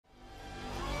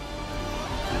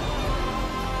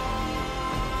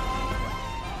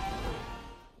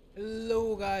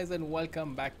guys, and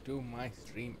welcome back to my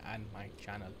stream and my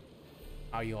channel.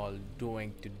 How you all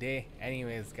doing today?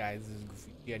 Anyways guys, this is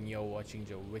GoofyG and you're watching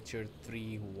The Witcher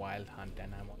 3 Wild Hunt,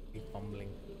 and I'm only fumbling.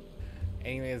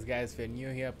 Anyways guys, if you're new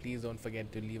here, please don't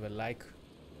forget to leave a like,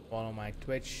 follow my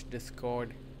Twitch,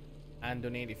 Discord, and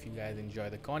donate if you guys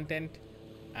enjoy the content.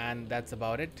 And that's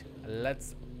about it.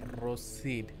 Let's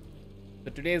proceed. So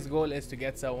today's goal is to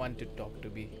get someone to talk to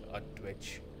me on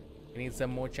Twitch. We need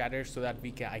some more chatters so that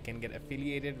I can get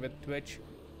affiliated with Twitch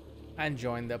and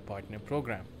join the partner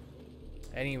program.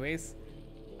 Anyways,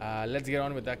 let's get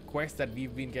on with that quest that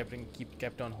we've been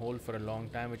kept on hold for a long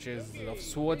time, which is of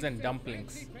Swords and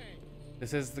Dumplings.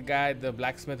 This is the guy, the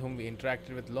blacksmith whom we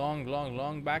interacted with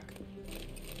long back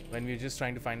when we were just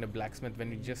trying to find a blacksmith when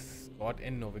we just got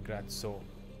in Novigrad. So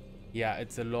yeah,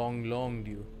 it's a long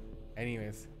due.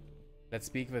 Anyways, let's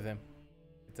speak with him.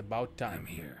 It's about time. I'm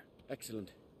here.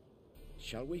 Excellent.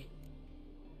 Shall we?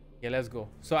 Yeah, let's go.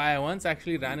 So I once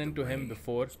actually ran into him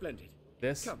before Splendid.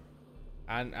 this. Come.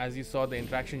 And as you saw, the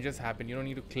interaction just happened. You don't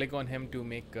need to click on him to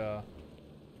make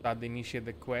initiate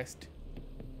the quest.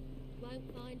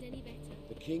 Won't find any better.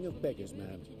 The king of beggars,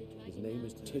 man. His name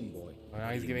is Timboy. Oh, now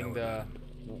he's giving the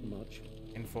Not much.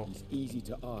 info. He's easy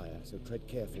to ire, so tread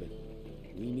carefully.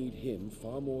 We need him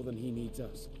far more than he needs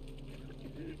us.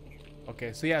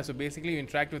 Okay, so yeah, so basically you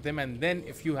interact with him, and then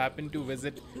if you happen to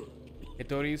visit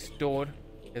Hitori's store,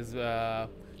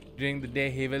 during the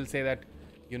day, he will say that,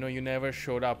 you know, you never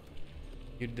showed up.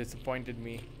 You disappointed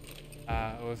me.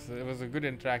 It was a good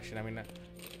interaction. I mean, I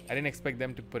didn't expect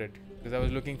them to put it because I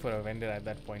was looking for a vendor at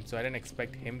that point, so I didn't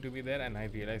expect him to be there. And I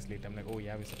realized later, I'm like, oh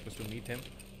yeah, we're supposed to meet him.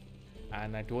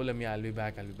 And I told him, yeah, I'll be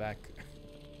back.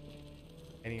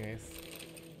 Anyways,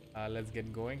 let's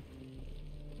get going.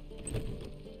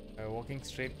 Walking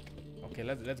straight. Okay,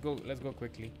 let's go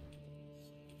quickly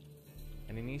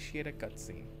and initiate a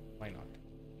cutscene. Why not?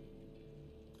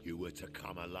 You were to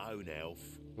come alone, elf.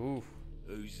 Ooh.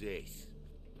 Who's this?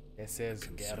 This is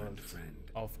Concerned Geralt friend.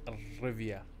 of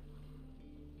Rivia.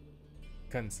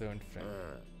 Concerned friend.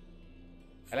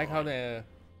 I like how the...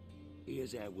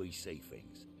 Here's how we see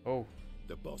things. Oh.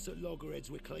 The boss at Loggerheads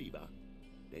with Cleaver,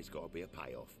 there's got to be a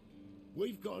payoff.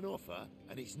 We've got an offer,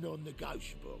 and it's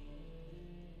non-negotiable.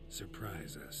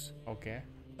 Surprise us. Okay.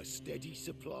 A steady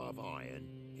supply of iron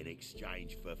in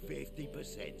exchange for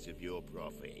 50% of your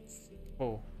profits.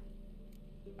 Oh.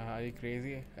 Are you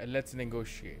crazy? Let's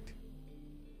negotiate.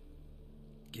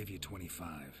 Give you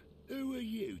 25. Who are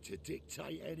you to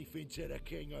dictate anything to the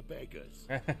king of beggars?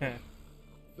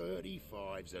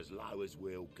 35's as low as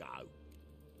we'll go.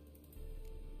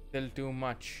 Still too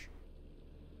much.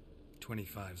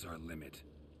 25's our limit.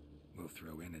 We'll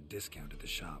throw in a discount at the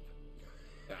shop.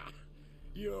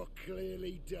 You're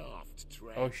clearly daft,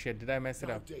 Trent. Oh shit, did I mess it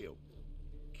No up? deal.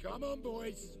 Come on,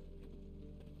 boys.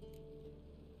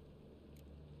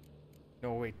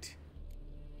 No, wait.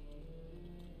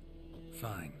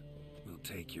 Fine. We'll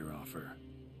take your offer.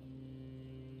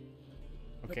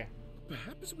 Okay.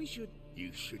 Perhaps we should...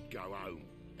 You should go home,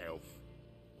 elf.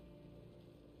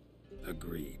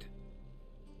 Agreed.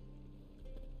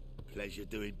 Pleasure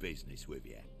doing business with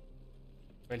you.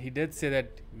 Well, he did say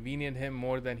that we need him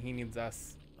more than he needs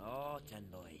us. Oh, tin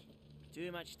boy.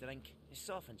 Too much drink. It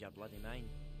softens your bloody mind.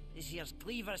 This here's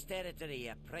Cleaver's territory,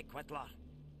 you prick whittler.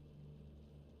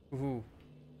 Ooh.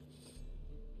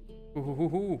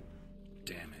 Ooh.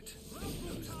 Damn it.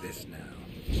 Who's this now?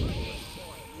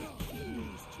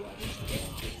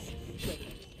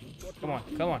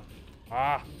 Come on.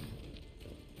 Ah.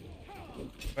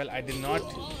 Well, I did not.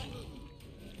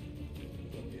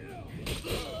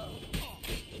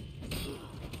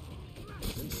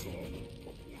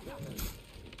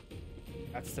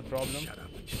 That's the problem. Shut up.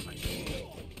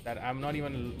 That I'm not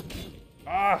even...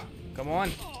 Ah! Come on!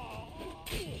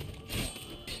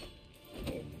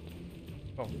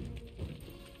 Oh.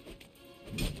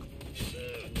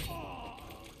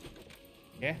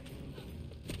 Yeah.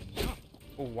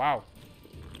 Oh, wow.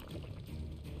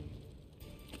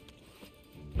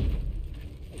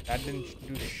 That didn't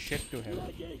do shit to him.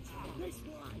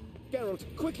 Geralt,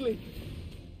 quickly!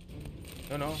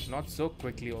 No, not so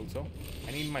quickly also.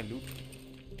 I need my loot.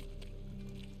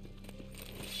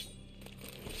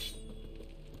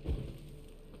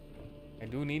 I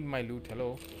do need my loot,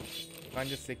 hello. You can't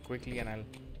just say quickly and I'll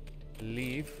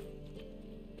leave.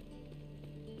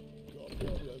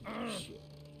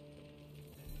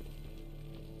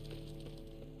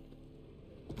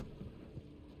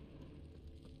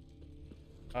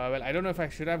 Well, I don't know if I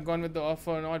should have gone with the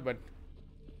offer or not, but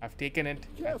I've taken it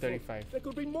Careful. at 35. There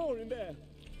could be more in there.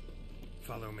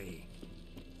 Follow me.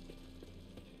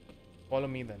 Follow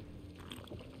me then.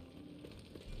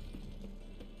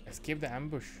 Escape the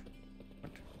ambush.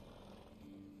 What?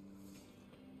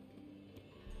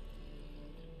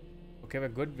 Okay, we're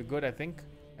good. We're good, I think.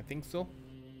 I think so.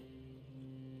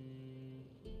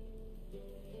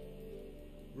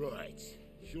 Right.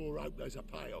 Sure hope there's a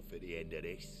payoff at the end of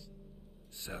this.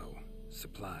 So,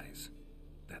 supplies.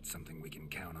 That's something we can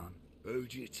count on?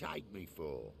 Who'd you take me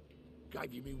for?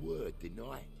 Gave you me word, didn't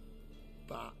I?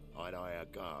 But I'd hire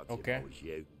guards Okay. if I was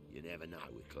you. You never know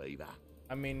with Cleaver.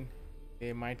 I mean,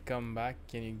 they might come back.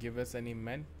 Can you give us any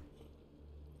men?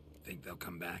 Think they'll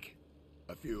come back?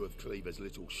 A few of Cleaver's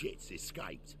little shits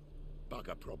escaped.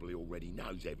 Bugger probably already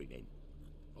knows everything.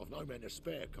 I've no men to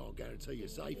spare, can't guarantee your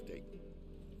safety.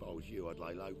 If I was you, I'd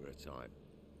lay low for a time.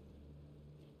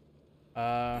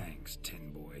 Thanks,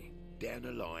 Tin Boy. Down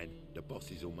the line, the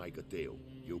bosses will make a deal.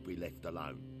 You'll be left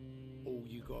alone. All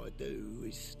you gotta do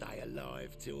is stay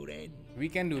alive till then. We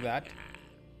can do that.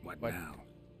 What But- now?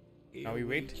 Now we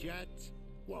wait. Chat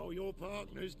while your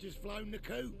partner's just flown the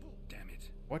coop. Damn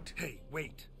it. What? Hey,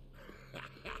 wait!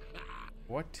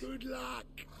 What? Good luck.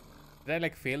 Did I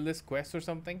like fail this quest or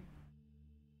something?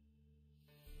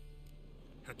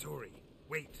 Hattori,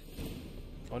 wait!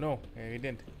 Oh no, he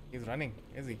didn't. He's running,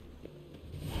 is he?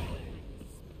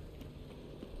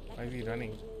 Why is he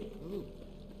running?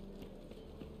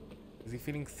 Is he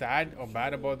feeling sad or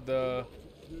bad about the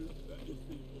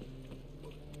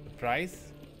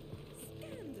price?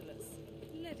 Scandalous.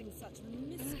 Letting such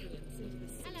miscreants into the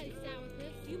city. Hello,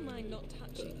 Sourpuss. You mind not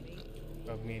touching me?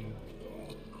 I mean,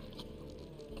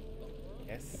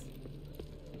 yes.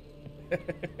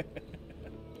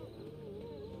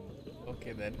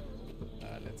 Okay then,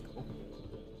 let's go.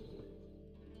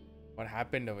 What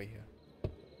happened over here?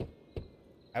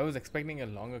 I was expecting a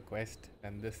longer quest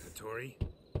than this. Hattori,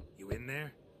 you in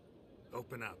there?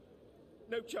 Open up.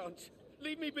 No chance.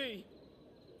 Leave me be.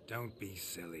 Don't be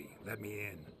silly. Let me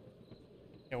in.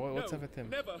 Yeah, what's No, up with him?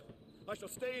 Never. I shall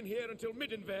stay in here until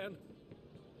Middenvern.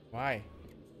 Why?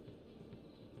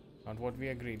 Not what we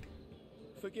agreed.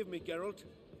 Forgive me, Geralt.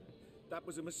 That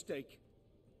was a mistake.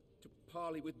 To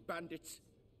parley with bandits,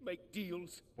 make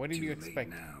deals. What did Too you late expect?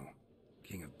 now.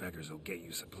 King of Beggars will get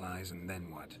you supplies, and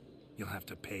then what? You'll have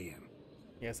to pay him.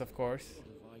 Yes, of course.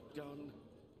 What have I done?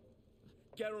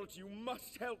 Geralt, you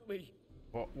must help me.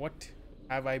 What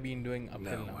have I been doing up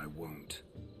till No, now? I won't.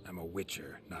 I'm a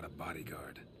witcher, not a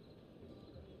bodyguard.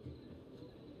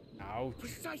 Ouch.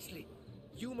 Precisely.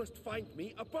 You must find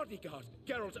me a bodyguard.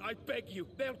 Geralt, I beg you.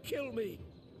 They'll kill me.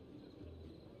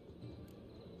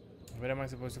 Where am I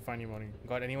supposed to find you, money?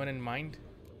 Got anyone in mind?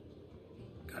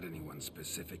 Got anyone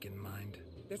specific in mind?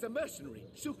 There's a mercenary,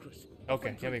 Sucrus. Okay,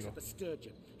 Often here we drinks go. at the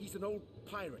Sturgeon. He's an old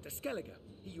pirate, a Skelliger.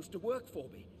 He used to work for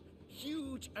me.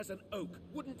 Huge as an oak.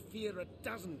 Wouldn't fear a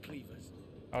dozen cleavers.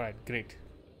 Alright, great.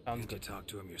 Sounds Did you good. talk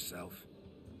to him yourself?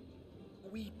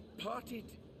 We parted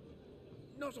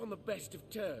not on the best of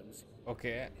terms.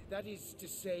 Okay. That is to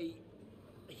say,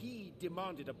 he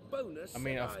demanded a bonus. I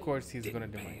mean, and of course he's gonna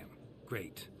Didn't pay demand. him.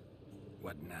 Great.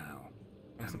 What now?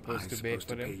 I'm Am supposed I to pay supposed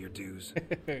for to pay him? your dues?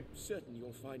 Certain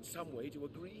you'll find some way to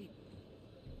agree.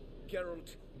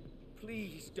 Geralt,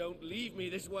 please don't leave me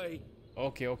this way.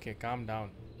 Okay, calm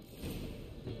down.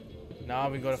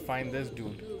 Now we gotta find this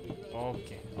dude.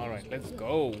 Okay, alright, let's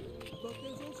go.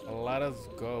 Let us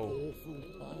go.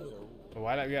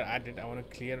 While we are at it, I want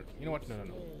to clear. You know what? No.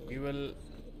 We will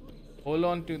hold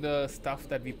on to the stuff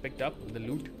that we picked up, the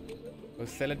loot. We'll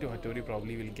sell it to Hattori,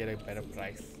 probably we'll get a better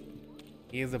price.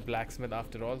 He is a blacksmith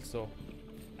after all, so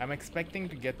I'm expecting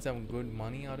to get some good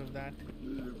money out of that.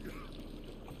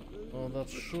 Oh, that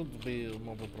should be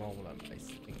not a problem, I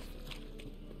think.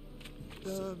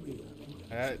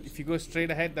 If you go straight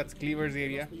ahead, that's Cleaver's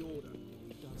area.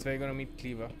 That's where you're gonna meet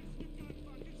Cleaver.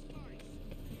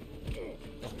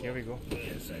 Oh, here we go.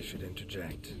 Guess I should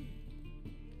interject.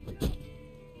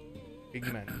 Big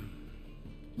man.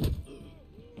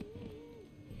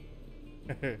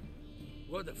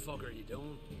 What the fuck are you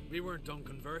doing? We weren't done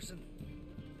conversing.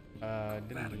 Had a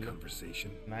Didn't look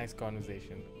conversation. nice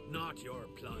conversation. Not your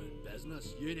plowing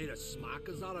business. You need a smack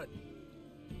us at it.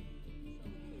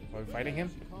 Are we fighting him?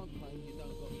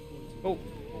 Oh,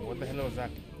 what the hell was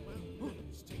that?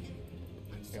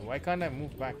 Okay, why can't I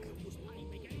move back?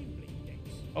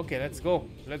 Okay, let's go.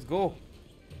 Let's go.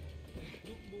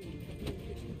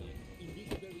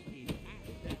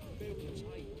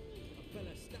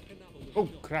 Oh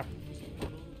crap.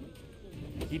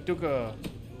 He took a...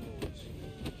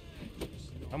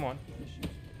 Come on.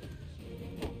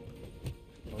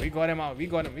 Oh, we got him out. We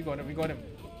got him.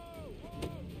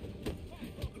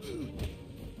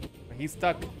 He's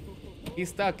stuck.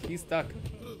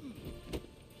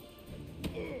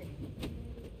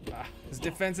 Ah, his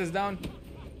defense is down.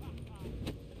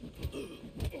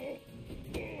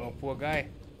 poor guy.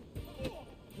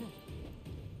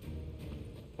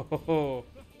 Oh,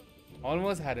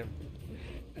 almost had him.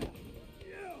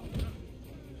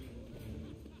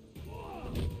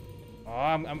 Oh,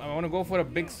 I want to go for a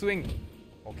big swing.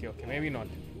 Okay, okay, maybe not.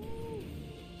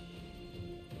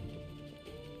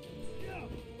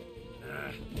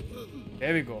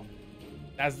 There we go.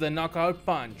 That's the knockout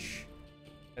punch.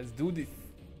 Let's do this.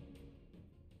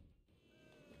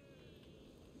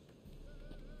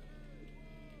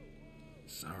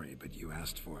 Sorry, but you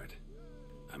asked for it.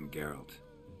 I'm Geralt.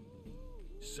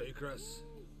 Sucrus,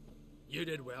 you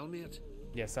did well, mate.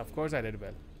 Yes, of course I did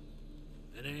well.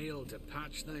 An ale to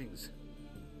patch things.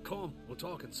 Come, we'll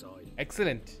talk inside.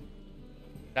 Excellent.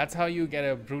 That's how you get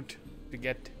a brute to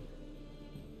get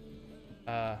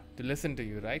to listen to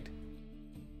you, right?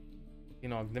 You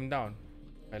knock them down.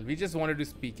 Well, we just wanted to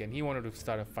speak and he wanted to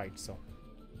start a fight, so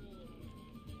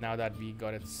now that we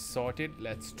got it sorted,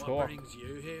 let's talk. What brings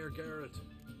you here, Geralt?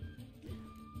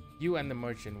 You and the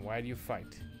merchant, why do you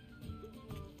fight?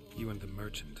 You and the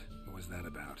merchant, what was that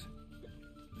about?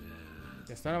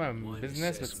 It's none of my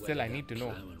business, but still I need to know.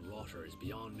 And rotter is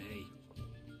beyond me.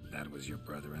 That was your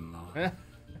brother-in-law?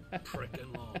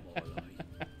 Prick-in-law, more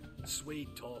like.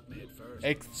 Sweet talk made first.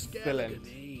 Excellent.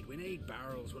 We need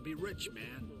barrels. We'll be rich,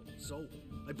 man. So,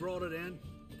 I brought it in.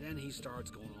 Then he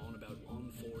starts going on about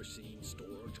unforeseen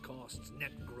storage costs,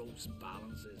 net gross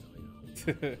balances, I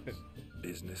know.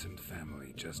 Business and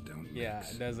family just don't mix. Yeah,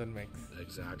 it doesn't mix.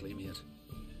 Exactly, mate.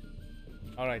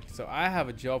 Alright, so I have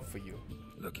a job for you.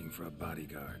 Looking for a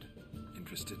bodyguard.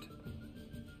 Interested?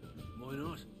 Why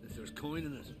not? If there's coin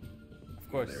in it. Of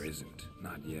course. There isn't.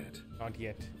 Not yet. Not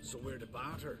yet. So we're to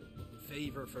barter.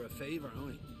 Favor for a favor, aren't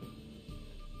we?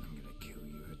 I'm gonna kill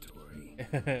you,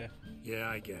 Hattori. Yeah,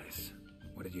 I guess.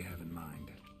 What did you have in mind?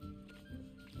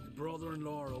 My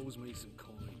brother-in-law owes me some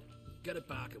coin. Get it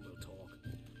back and we'll talk.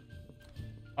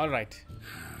 Alright.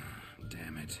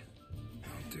 Damn it.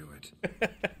 I'll do it.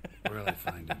 Where'll I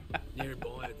find him?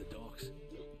 Nearby at the docks.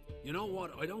 You know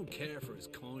what? I don't care for his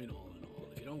coin all in all.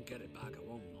 If you don't get it back, I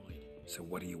won't mind. So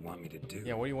what do you want me to do?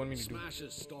 Yeah, what do you want me to do? Smash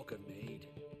his stock of mead.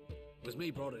 It was me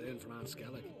brought it in from Aunt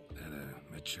Skellig. That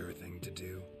a mature thing to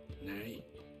do? Nay,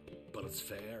 but it's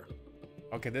fair.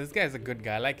 Okay, this guy's a good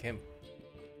guy. I like him.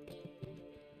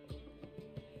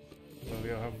 So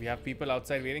we have people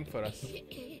outside waiting for us.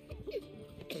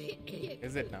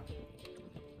 Is it now?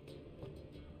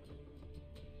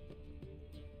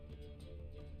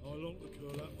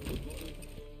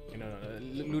 You know,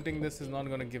 looting this is not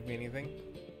gonna give me anything.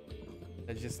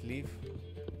 Let's just leave.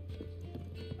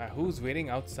 Who's waiting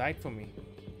outside for me?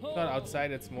 It's not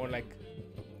outside, it's more like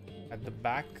at the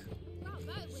back.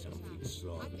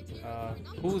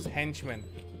 Who's henchmen?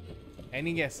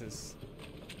 Any guesses?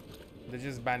 They're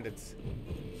just bandits.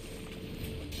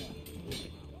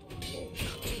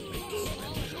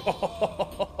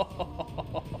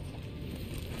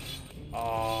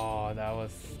 Oh, that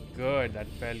was good. That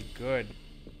felt good.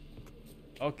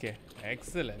 Okay,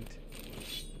 excellent.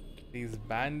 These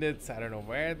bandits, I don't know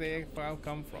where they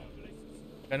come from.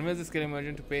 Convince the skilled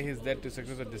merchant to pay his debt to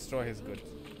success or destroy his goods.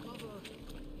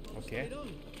 Okay.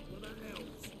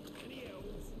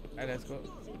 Alright, let's go.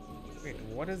 Wait,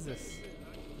 what is this?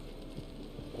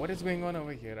 What is going on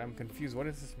over here? I'm confused. What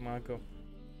is this marker?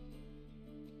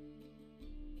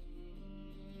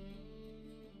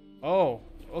 Oh,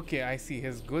 okay, I see.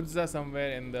 His goods are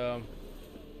somewhere in the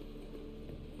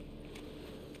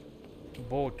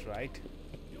boat, right?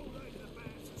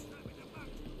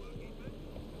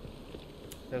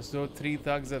 So 3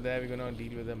 thugs are there. We're gonna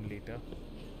deal with them later.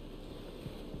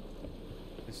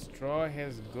 Destroy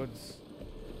his goods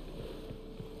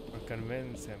or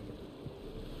convince him.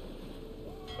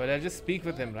 Well, I'll just speak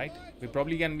with him, right? We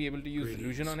probably can be able to use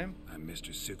illusion on him. I'm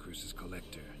Mr. Sucrus's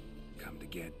collector. Come to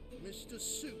get... Mr.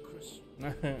 Sucrus,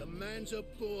 the man's a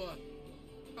boor.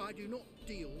 I do not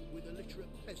deal with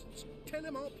illiterate peasants. Tell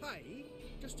him I'll pay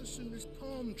just as soon as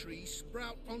palm trees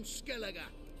sprout on Skellige.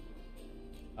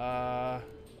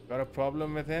 Got a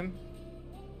problem with him?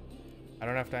 I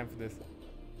don't have time for this.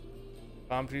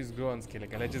 Palm trees grow on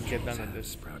Skellige. Let's just get done with this.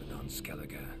 Sprouted on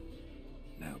Skellige.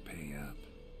 Now pay up.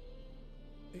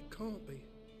 It can't be.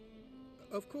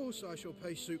 Of course I shall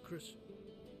pay Sucrus.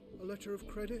 A letter of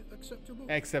credit acceptable?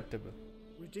 Acceptable.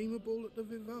 Redeemable at the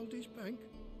Vivaldi's bank?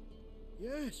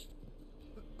 Yes.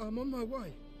 I'm on my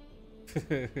way.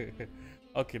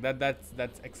 Okay,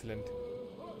 that's excellent.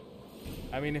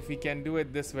 I mean, if we can do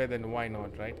it this way, then why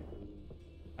not, right?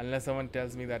 Unless someone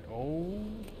tells me that, oh,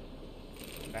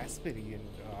 raspberry and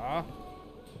I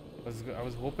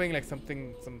was hoping like some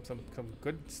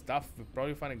good stuff. We'll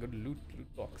probably find a good loot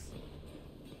box.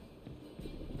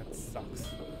 That sucks.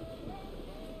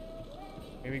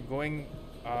 Maybe going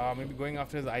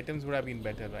after his items would have been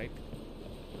better, right?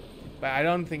 But I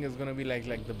don't think it's gonna be like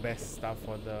the best stuff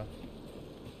or the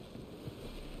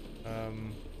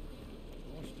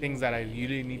things that I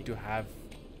really need to have.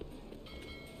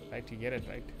 Right, you get it,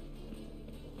 right?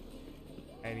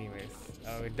 Anyways,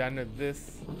 we're done with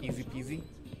this. Easy peasy.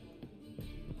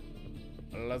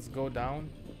 Let's go down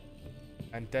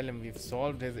and tell him we've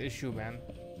solved his issue, man.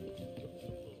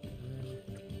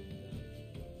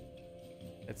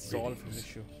 Let's solve his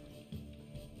issue.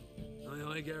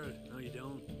 Hi, Garrett. How you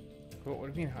doing?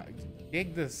 What do you mean?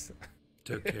 Take this.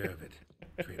 Took care of it.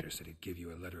 Trader said he'd give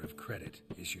you a letter of credit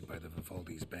issued by the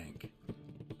Vivaldi's bank.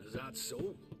 Is that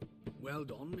so? Well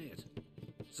done, mate.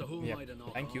 So who am I to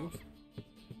knock Thank you. off?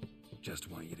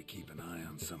 Just want you to keep an eye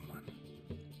on someone.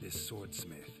 This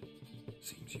swordsmith.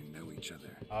 Seems you know each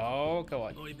other. Oh, come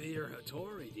on. I be your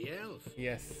Hattori, the elf.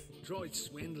 Yes. Tried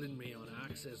swindling me on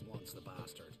axes once, the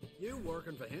bastard. You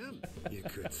working for him? You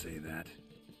could say that.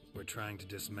 We're trying to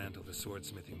dismantle the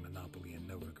swordsmithing monopoly in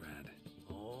Novigrad.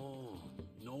 Oh,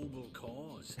 noble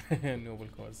cause. Noble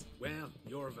cause. Well,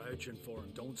 you're vouching for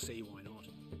him. Don't see why not.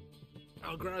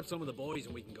 I'll grab some of the boys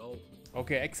and we can go.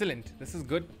 Okay, excellent. This is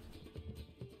good.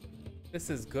 This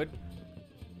is good.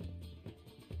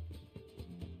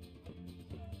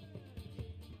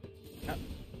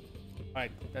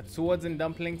 Alright, that Swords and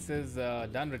Dumplings is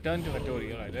done. Return to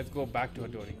Hattori. Alright, let's go back to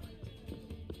Hattori.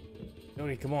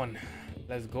 Hattori, come on.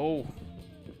 Let's go.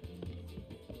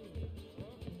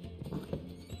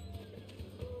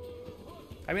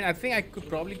 I mean, I think I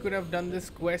could have done this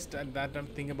quest, and that I'm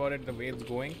thinking about it the way it's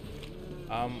going.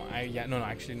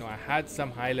 Actually no, I had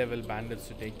some high level bandits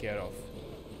to take care of,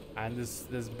 and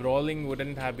this brawling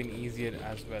wouldn't have been easier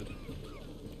as well.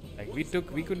 Like we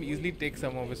could easily take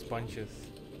some of his punches,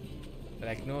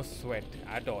 like no sweat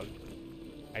at all.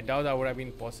 I doubt that would have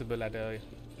been possible at a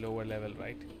lower level,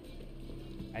 right?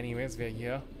 Anyways, we're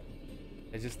here.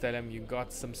 Let's just tell him you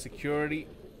got some security.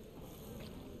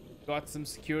 Got some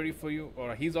security for you.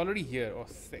 Or he's already here. Oh,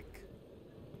 sick.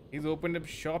 He's opened up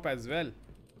shop as well.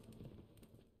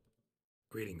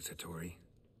 Greetings, Hattori.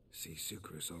 See,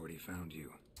 Sucrus already found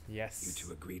you. Yes. You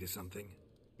two agree to something?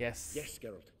 Yes. Yes,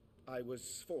 Geralt. I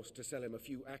was forced to sell him a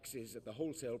few axes at the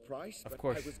wholesale price, Of but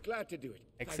course. I was glad to do it.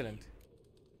 Excellent.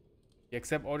 You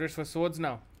accept orders for swords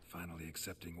now? Finally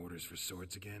accepting orders for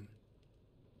swords again?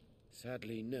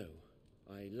 Sadly, no.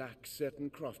 I lack certain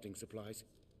crafting supplies.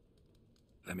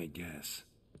 Let me guess.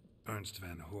 Ernst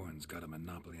van Horn's got a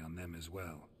monopoly on them as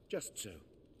well. Just so.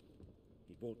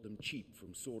 He bought them cheap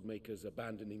from sword makers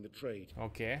abandoning the trade.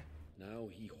 Okay. Now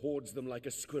he hoards them like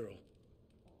a squirrel.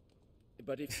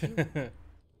 But if you...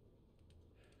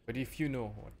 But if you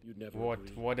know You'd never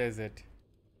agree. what is it?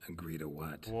 Agree to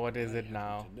what? What is I it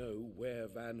now? happen to know where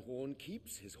Van Horn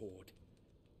keeps his hoard.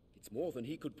 It's more than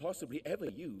he could possibly ever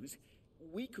use.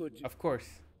 We could Of course.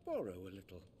 borrow a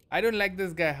little. I don't like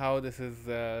this guy, how this is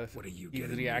What are you he's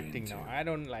getting me reacting into? now. I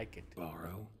don't like it.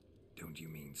 Borrow? Don't you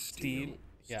mean steal? Steal.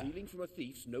 Yeah. Stealing from a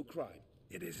thief's no crime.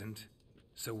 It isn't?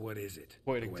 So what is it?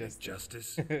 Poetic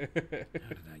justice? How did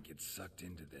I get sucked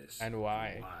into this? And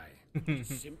why? Why?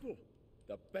 Simple.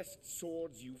 The best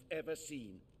swords you've ever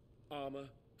seen. Armor,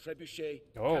 trebuchet,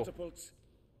 Oh. catapults.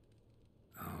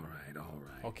 All right.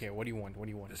 Okay, what do you want? What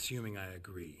do you want? Assuming I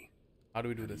agree. How do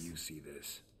we do How do this? you see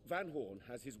this? Van Horn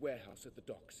has his warehouse at the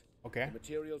docks. Okay. The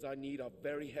materials I need are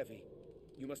very heavy.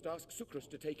 You must ask Sucrus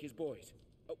to take his boys.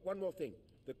 One more thing.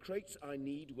 The crates I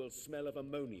need will smell of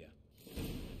ammonia.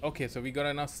 Okay, so we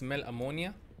gotta now smell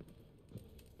ammonia.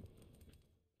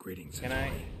 Greetings, Can I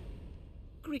Hattori.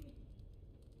 Great.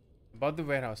 about the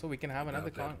warehouse? So we can have another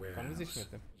About that warehouse. conversation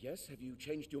with him. Yes, have you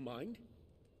changed your mind?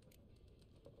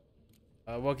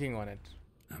 Working on it.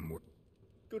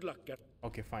 Good luck, Garrett.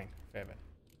 Okay, fine. Farewell.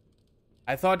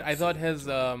 I thought his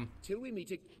Till we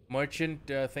meet again. merchant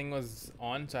thing was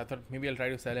on, so I thought maybe I'll try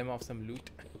to sell him off some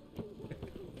loot.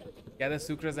 Gather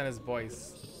Sucrus and his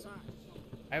boys.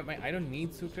 I don't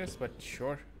need Sucrus, but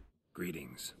sure.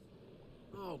 Greetings.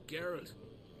 Oh, Geralt.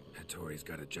 Hattori's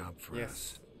got a job for Yes.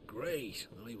 us. Great.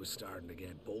 I was starting to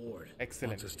get bored.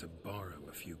 Excellent. Wants us to borrow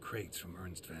a few crates from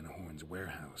Ernst van Horn's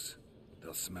warehouse.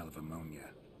 They'll smell of ammonia.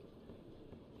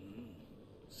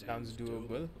 Sounds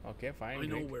doable. Okay, fine. I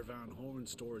know great. where Van Horn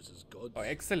stores his goods. Oh,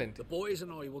 excellent. The boys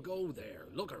and I will go there,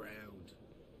 look around.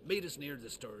 Meet us near the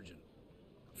Sturgeon.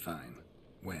 Fine.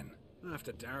 When?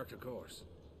 After dark, of course.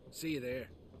 See you there.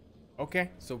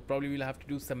 Okay, so probably we'll have to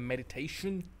do some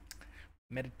meditation.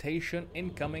 Meditation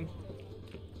incoming.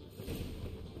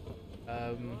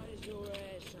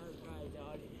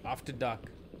 After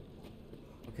dark.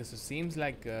 Okay, so seems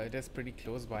like it is pretty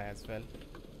close by as well.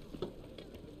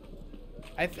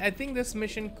 I think this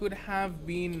mission could have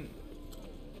been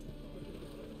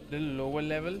a little lower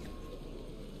level.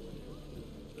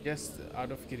 Just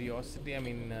out of curiosity, I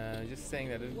mean, just saying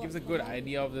that it gives a good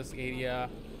idea of this area,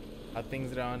 how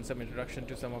things run, some introduction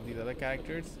to some of these other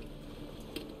characters.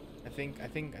 I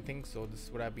think so.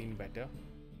 This would have been better.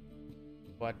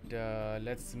 But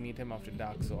let's meet him after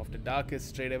dark. So after dark is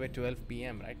straight away 12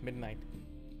 p.m. right? Midnight.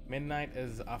 Midnight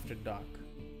is after dark.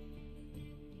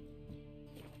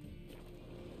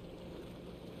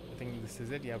 I think this is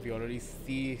it. Yeah, we already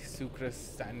see Sucrus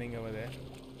standing over there.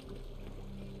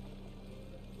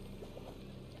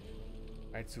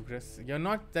 Right, Sucrus, you're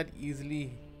not that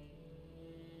easily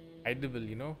hideable,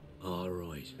 you know. All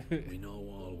right, we know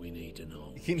all we need to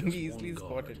know. You can Just be easily one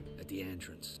guard spotted at the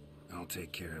entrance. I'll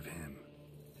take care of him.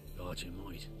 Thought you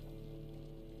might.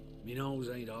 Me nose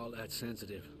ain't all that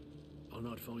sensitive. I'll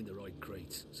not find the right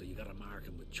crates, so you gotta mark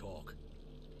them with chalk.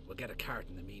 We'll get a cart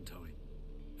in the meantime.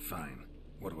 Fine.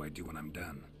 What do I do when I'm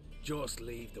done? Just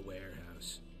leave the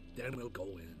warehouse. Then we'll go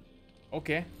in.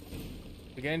 Okay.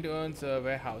 We get into Ern's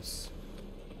warehouse.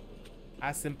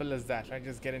 As simple as that, right?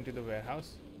 Just get into the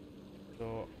warehouse.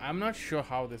 So I'm not sure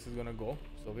how this is gonna go.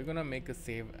 So we're gonna make a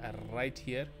save right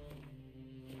here.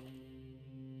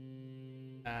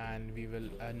 And we will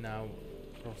now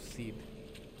proceed.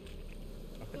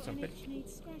 Jump it.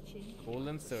 Hold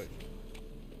and search.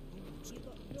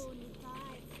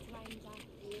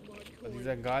 So these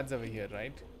are guards over here,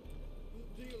 right?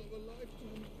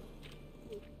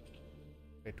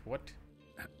 Wait, what?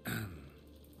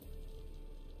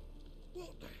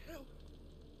 What the hell?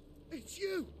 It's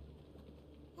you!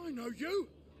 I know you!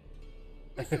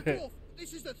 Mr. Dwarf,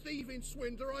 this is the thieving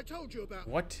swindler I told you about.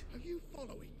 What? Are you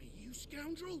following me, you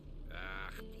scoundrel?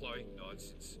 Ah, plowing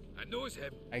nonsense. I knows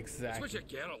him. Exactly. It's Witcher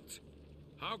Geralt.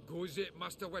 How goes it,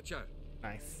 Master Witcher?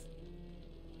 Nice.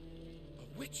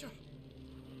 A witcher?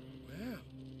 Well,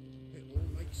 it all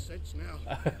makes sense now.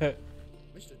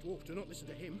 Mr. Dwarf, do not listen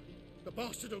to him. The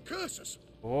bastard will curse us.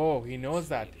 Oh, he knows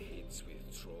that. Hates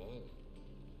with troll.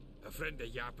 A friend of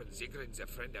Yap and Zigrin's a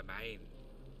friend of mine.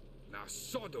 Now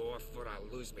sod off or I'll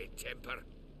lose my temper.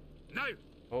 Now!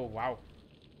 Oh, wow.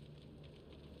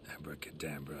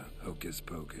 Abracadabra, hocus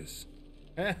pocus.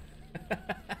 How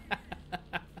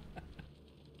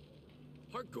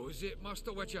goes it,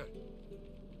 Master Witcher?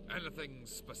 Anything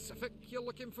specific you're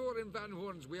looking for in Van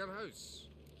Horn's warehouse?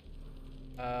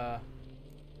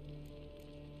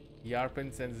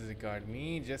 Yarpin sends his regard.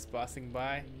 Me just passing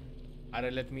by. Ara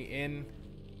let me in.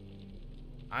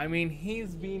 I mean,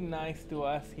 he's been nice to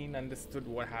us. He understood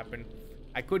what happened.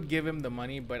 I could give him the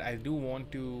money, but I do want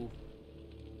to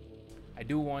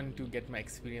get my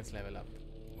experience level up.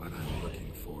 What I'm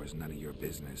looking for is none of your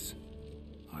business.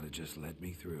 Ought to just let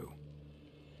me through.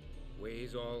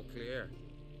 Way's all clear.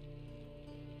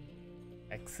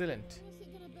 Excellent. What's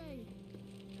it gonna be?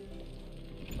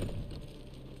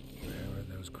 Where are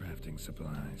those crafting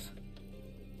supplies?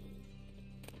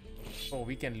 Oh,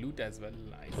 we can loot as well.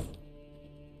 Nice.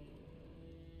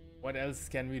 What else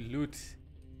can we loot?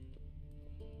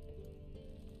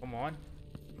 Come on.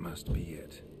 Must be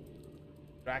it.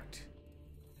 Tract.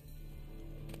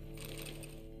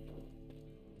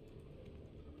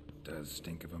 Does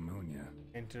stink of ammonia.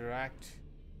 Interact.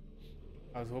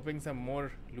 I was hoping some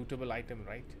more lootable item,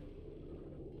 right?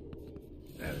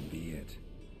 That'd be it.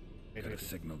 Wait, Gotta wait.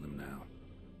 signal them now.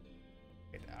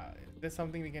 Wait, there's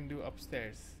something we can do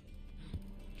upstairs.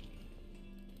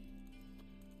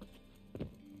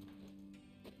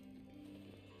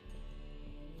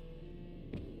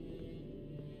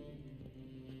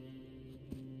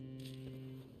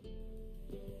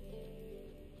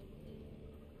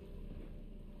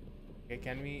 Okay,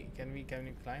 can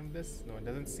we climb this? No, it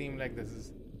doesn't seem like this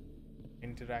is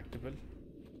interactable.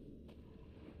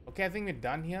 Okay, I think we're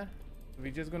done here.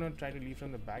 We're just gonna try to leave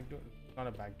from the back door. Not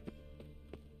a back door.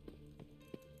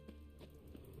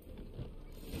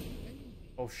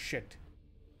 Oh shit.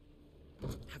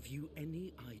 Have you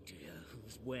any idea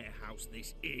whose warehouse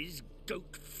this is,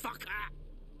 goat fucker?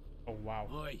 Oh wow.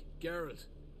 Hi, Geralt.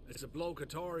 It's a bloke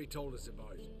Atari told us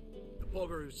about. The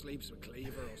bugger who sleeps with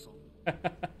Cleaver or something.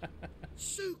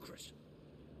 Sucrus,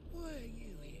 why are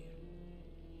you here?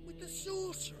 With the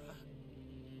sorcerer?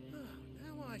 Oh,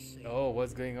 now I see. Oh,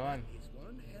 what's going on? It's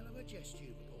one hell of a jest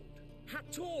you pulled.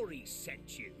 Hattori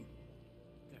sent you?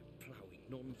 That ploughing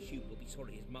non-human will be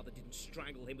sorry his mother didn't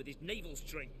strangle him with his navel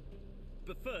string.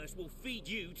 But first, we'll feed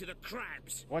you to the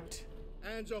crabs. What?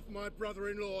 Hands off my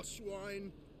brother-in-law,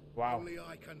 swine. Wow. Only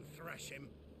I can thrash him.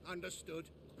 Understood?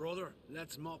 Brother,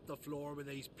 let's mop the floor with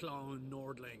these plowing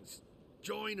Nordlings.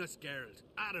 Join us, Geralt.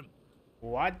 Adam.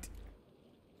 What?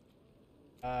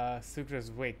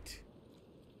 Sucrus, wait.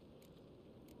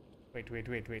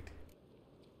 Wait.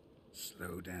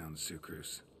 Slow down,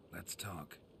 Sucrus. Let's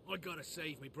talk. I gotta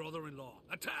save me brother-in-law.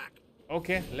 Attack!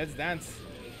 Okay, let's dance.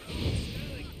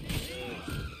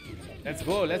 Let's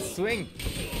go, let's swing.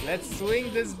 Let's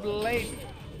swing this blade.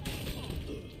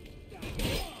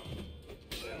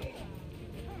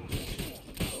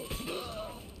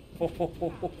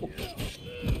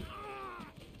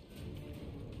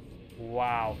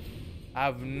 Wow. I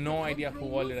have no idea who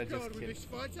all did I just kill. Sucrus,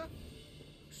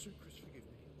 forgive me.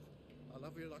 I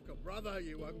love you like a brother,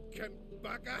 you unkempt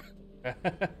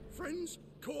bugger. Friends?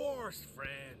 Course,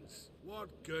 friends.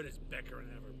 What good has Becker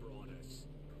ever brought us?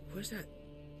 Was that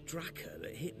Draka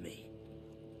that hit me?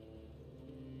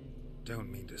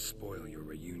 Don't mean to spoil your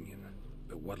reunion,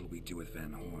 but what'll we do with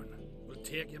Van Horn? We'll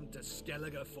take him to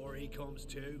Skellige before he comes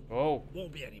to. Oh.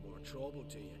 Won't be any more trouble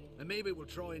to you. And maybe we'll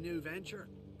try a new venture.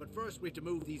 But first we have to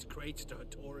move these crates to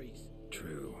Hattori's.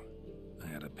 True. I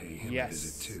had to pay him Yes. a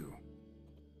visit too.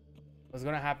 What's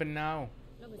gonna happen now?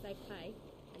 As long as they pay,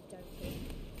 I don't think.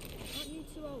 Aren't you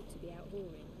too old to be out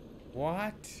whoring?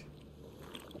 What?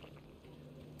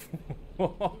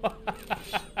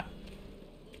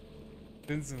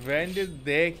 Since when did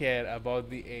they care about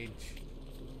the age?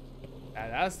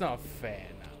 That's not fair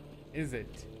now, is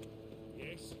it?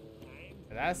 Yes,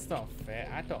 That's not fair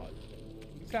at all.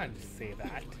 You can't say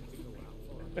that.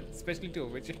 Especially to a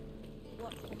witcher.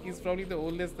 He's probably the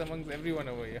oldest amongst everyone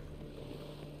over here.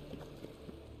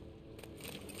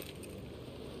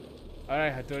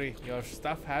 Alright, Hattori, your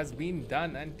stuff has been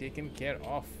done and taken care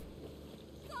of.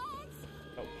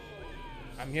 Oh,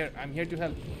 I'm here to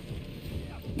help.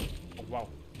 Oh, wow.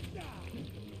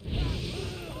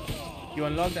 You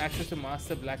unlocked access to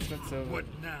Master Blacksmith server. What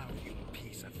now, you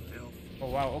piece of filth? Oh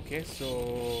wow, okay,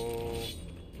 so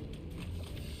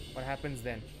what happens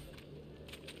then?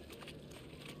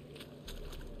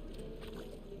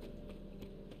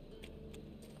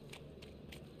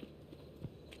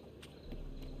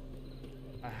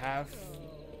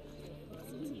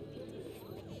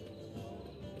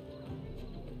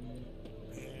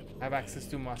 I have access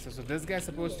to Master. So this guy's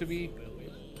supposed to be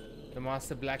the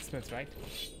Master Blacksmith, right?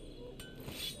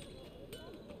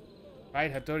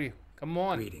 Right, Hattori, come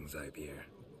on. Greetings, Ibeer.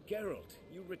 Geralt,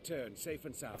 you return safe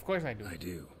and sound. Of course I do. I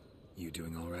do. You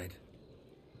doing all right?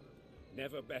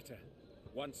 Never better.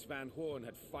 Once Van Horn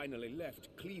had finally left,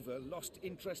 Cleaver lost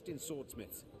interest in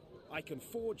swordsmiths. I can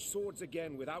forge swords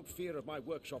again without fear of my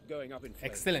workshop going up in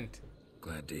flames. Excellent.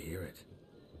 Glad to hear it.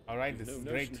 All right, this No is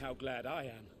notion great. how glad I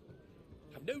am.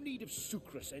 Have no need of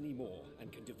Sucrus anymore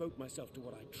and can devote myself to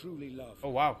what I truly love. Oh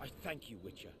wow. I thank you,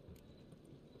 Witcher.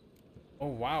 Oh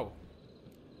wow.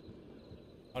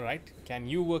 All right, can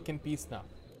you work in peace now?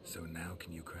 So now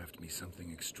can you craft me something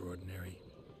extraordinary?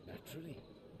 Naturally.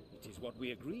 It is what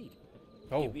we agreed.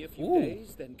 Oh, Give me a few ooh.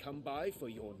 days, then come by for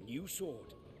your new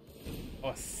sword.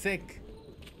 Oh, sick.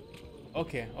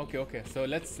 Okay. So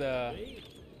let's hey,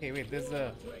 wait, there's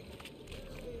some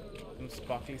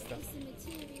sparkly stuff.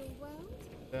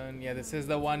 Then yeah, this is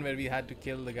the one where we had to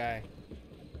kill the guy,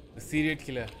 the serial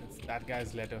killer. It's that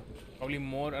guy's letter. Probably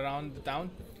more around the town.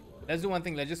 Let's do one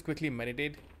thing. Let's just quickly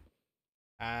meditate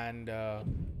and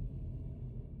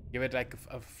give it like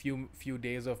a few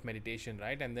days of meditation,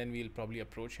 right? And then we'll probably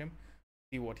approach him,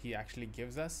 see what he actually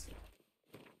gives us.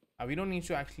 We don't need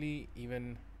to actually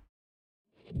even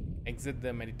exit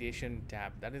the meditation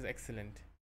tab. That is excellent.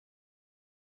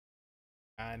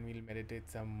 And we'll meditate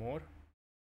some more.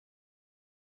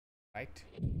 Right,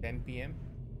 10 p.m.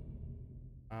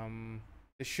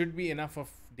 This should be enough of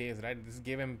days, right? This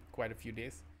gave him quite a few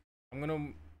days. I'm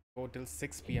gonna go till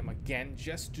 6 p.m. again,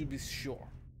 just to be sure.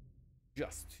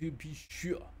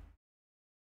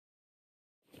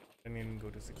 And then go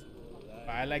to 6. But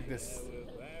I like this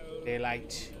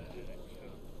daylight.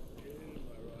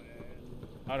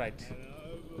 All right.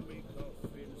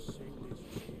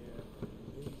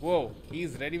 Whoa,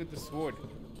 he's ready with the sword.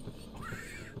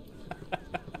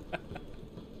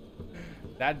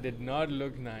 That did not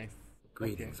look nice.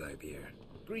 Greetings, Ibeer.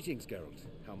 Greetings, Geralt.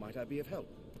 How might I be of help?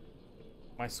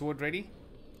 My sword ready?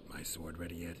 My sword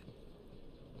ready yet?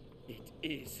 It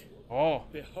is. Oh,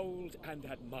 Behold and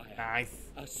admire. nice.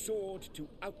 A sword to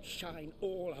outshine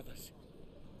all others.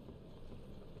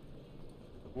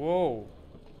 Whoa,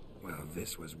 Well,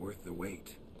 this was worth the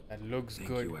wait. that looks Thank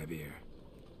good. you, Ibeer.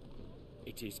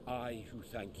 It is I who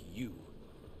thank you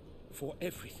for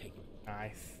everything.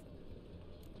 Nice.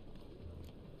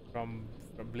 From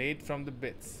blade from the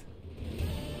bits.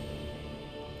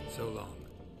 So long.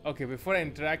 Okay, before I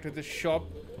interact with the shop,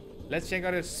 let's check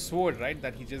out his sword, right?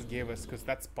 That he just gave us, because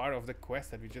that's part of the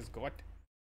quest that we just got.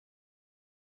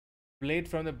 Blade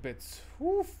from the bits.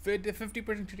 Woo,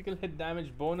 50% critical hit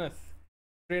damage bonus.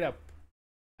 Straight up.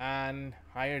 And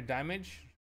higher damage.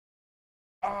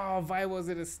 Oh, why was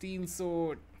it a steel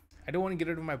sword? I don't want to get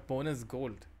rid of my bonus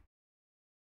gold.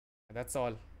 That's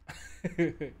all.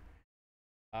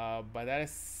 But that is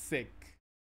sick.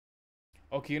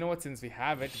 Okay, you know what? Since we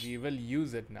have it, we will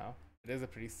use it now. It is a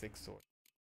pretty sick sword.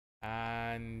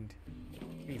 And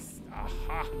please,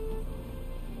 aha!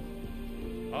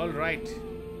 All right,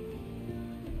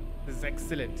 this is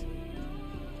excellent.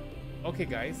 Okay,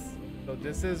 guys, so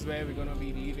this is where we're gonna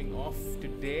be leaving off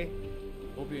today.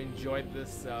 Hope you enjoyed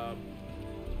this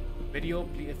video.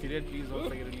 Please, if you did, please don't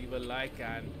forget to leave a like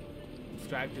and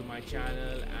subscribe to my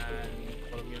channel and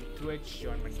follow me on Twitch.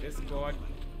 Join my Discord.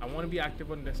 I want to be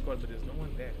active on Discord, but there's no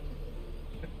one there.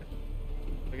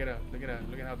 Look at her, look at her,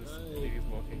 look at how this lady is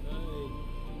walking.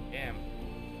 Damn.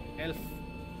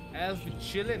 Elf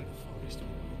chillin'.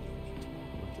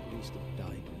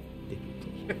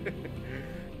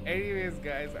 Anyways,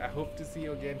 guys, I hope to see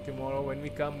you again tomorrow. When we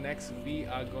come next, we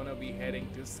are gonna be heading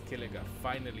to Skellige,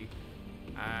 finally.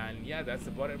 And yeah, that's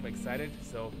about it. I'm excited.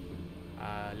 So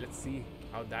let's see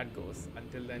how that goes.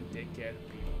 Until then, take care.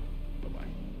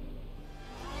 Bye-bye.